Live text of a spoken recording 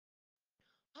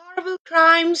Horrible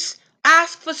crimes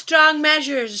ask for strong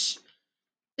measures.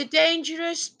 The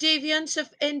dangerous deviants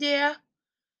of India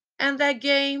and their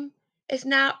game is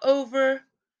now over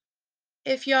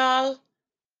if y'all,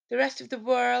 the rest of the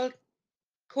world,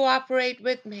 cooperate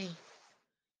with me.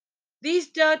 These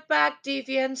dirtbag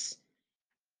deviants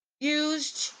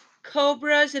used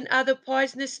cobras and other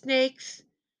poisonous snakes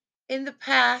in the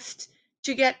past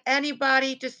to get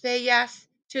anybody to say yes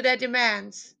to their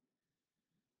demands.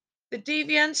 The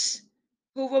deviants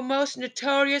who were most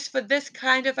notorious for this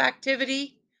kind of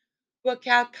activity were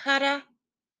Calcutta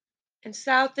and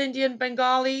South Indian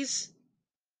Bengalis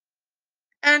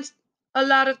and a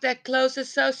lot of their close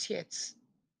associates.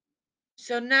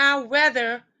 So now,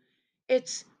 whether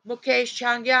it's Mukesh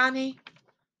Changyani,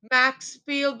 Max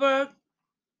Spielberg,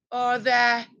 or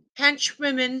their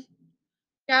henchwomen,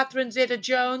 Catherine Zeta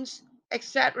Jones,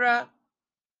 etc.,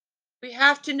 we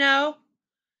have to know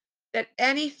that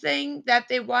anything that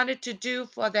they wanted to do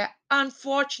for their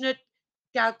unfortunate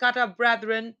Calcutta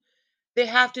brethren, they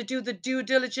have to do the due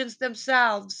diligence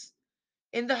themselves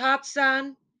in the hot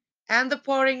sun and the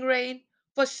pouring rain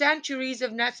for centuries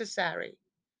if necessary.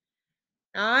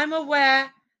 Now, I'm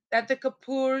aware that the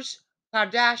Kapoors,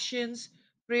 Kardashians,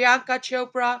 Priyanka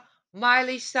Chopra,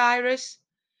 Miley Cyrus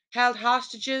held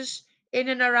hostages in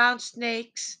and around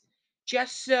snakes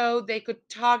just so they could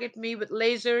target me with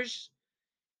lasers,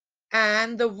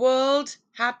 and the world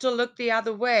had to look the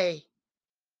other way.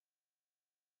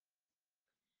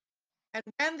 And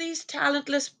when these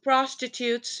talentless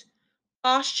prostitutes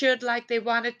postured like they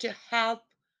wanted to help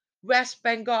West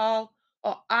Bengal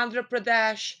or Andhra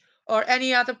Pradesh or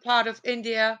any other part of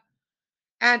India,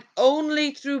 and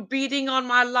only through beating on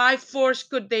my life force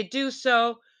could they do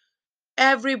so,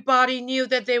 everybody knew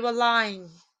that they were lying.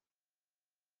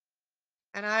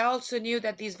 And I also knew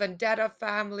that these vendetta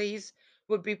families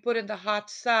would be put in the hot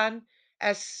sun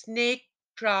as snake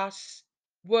cross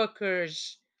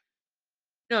workers.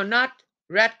 No, not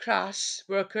Red Cross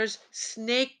workers,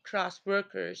 snake cross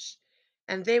workers.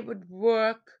 And they would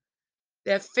work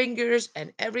their fingers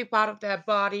and every part of their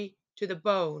body to the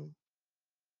bone.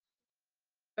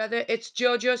 Whether it's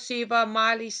Jojo Siva,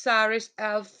 Miley Cyrus,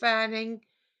 Elle Fanning,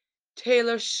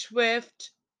 Taylor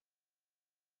Swift,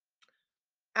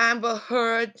 Amber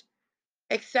Heard,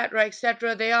 etc.,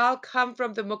 etc., they all come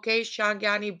from the Mukesh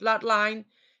Changyani bloodline,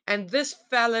 and this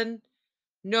felon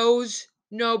knows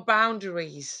no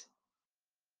boundaries.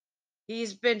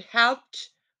 He's been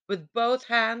helped with both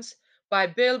hands by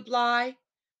Bill Bly,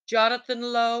 Jonathan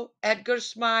Lowe, Edgar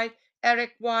Smythe,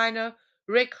 Eric Weiner,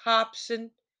 Rick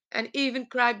Hobson, and even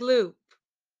Craig Loop.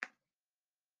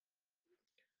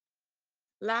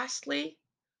 Lastly,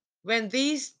 when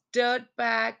these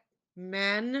dirtbag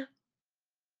men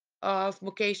of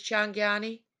Mukesh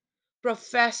Changyani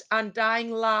profess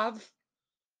undying love,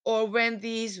 or when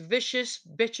these vicious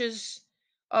bitches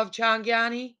of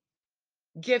Changyani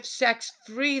give sex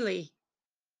freely,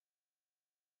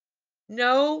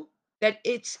 know that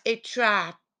it's a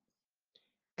trap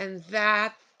and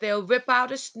that they'll whip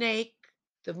out a snake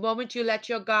the moment you let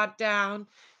your guard down,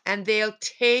 and they'll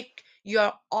take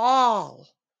your all,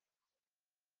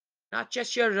 not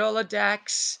just your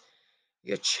Rolodex,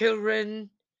 your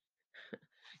children,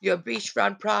 your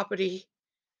beachfront property.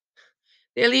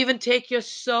 They'll even take your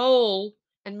soul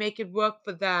and make it work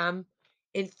for them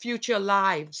in future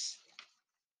lives.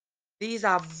 These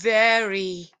are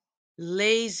very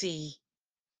lazy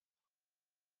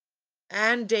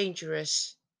and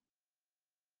dangerous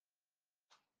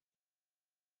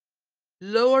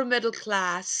lower middle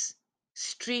class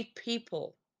street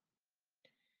people.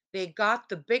 They got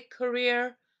the big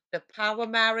career, the power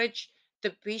marriage,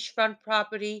 the beachfront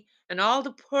property, and all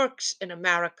the perks in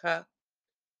America.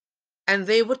 And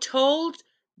they were told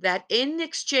that in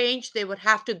exchange they would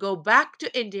have to go back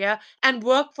to India and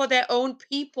work for their own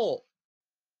people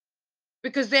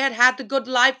because they had had the good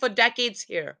life for decades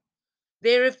here.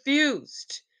 They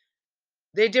refused.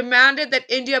 They demanded that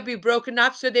India be broken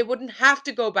up so they wouldn't have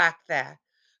to go back there.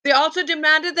 They also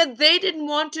demanded that they didn't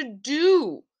want to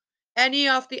do any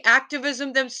of the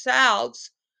activism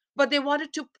themselves, but they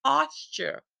wanted to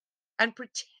posture and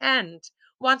pretend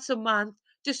once a month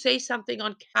to say something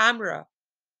on camera.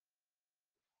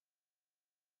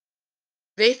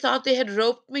 They thought they had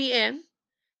roped me in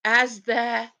as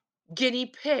their guinea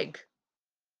pig,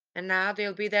 and now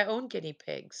they'll be their own guinea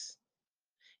pigs.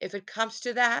 If it comes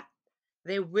to that,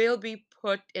 they will be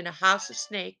put in a house of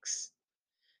snakes,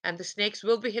 and the snakes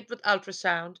will be hit with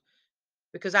ultrasound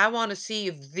because I want to see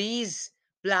if these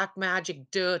black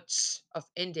magic dirts of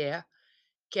India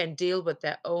can deal with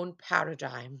their own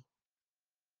paradigm.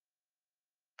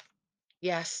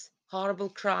 Yes, horrible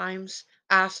crimes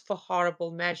ask for horrible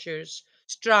measures,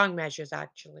 strong measures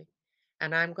actually.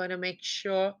 And I'm going to make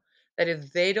sure that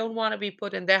if they don't want to be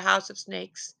put in their house of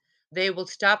snakes, they will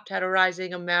stop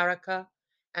terrorizing America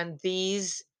and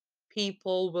these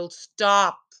people will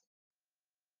stop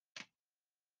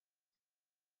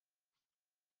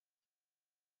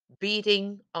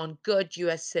beating on good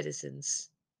US citizens.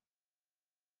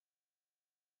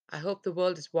 I hope the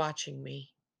world is watching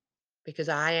me because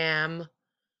I am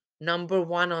number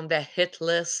one on their hit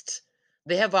list.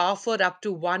 They have offered up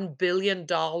to $1 billion,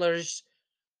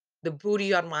 the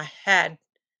booty on my head,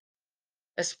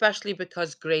 especially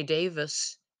because Gray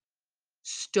Davis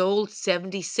stole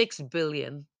 76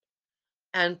 billion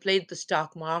and played the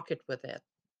stock market with it.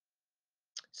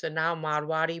 So now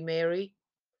Marwari Mary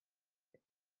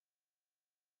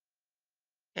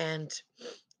and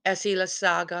Esila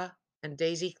Saga and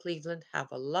Daisy Cleveland have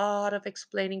a lot of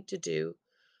explaining to do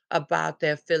about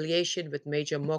their affiliation with Major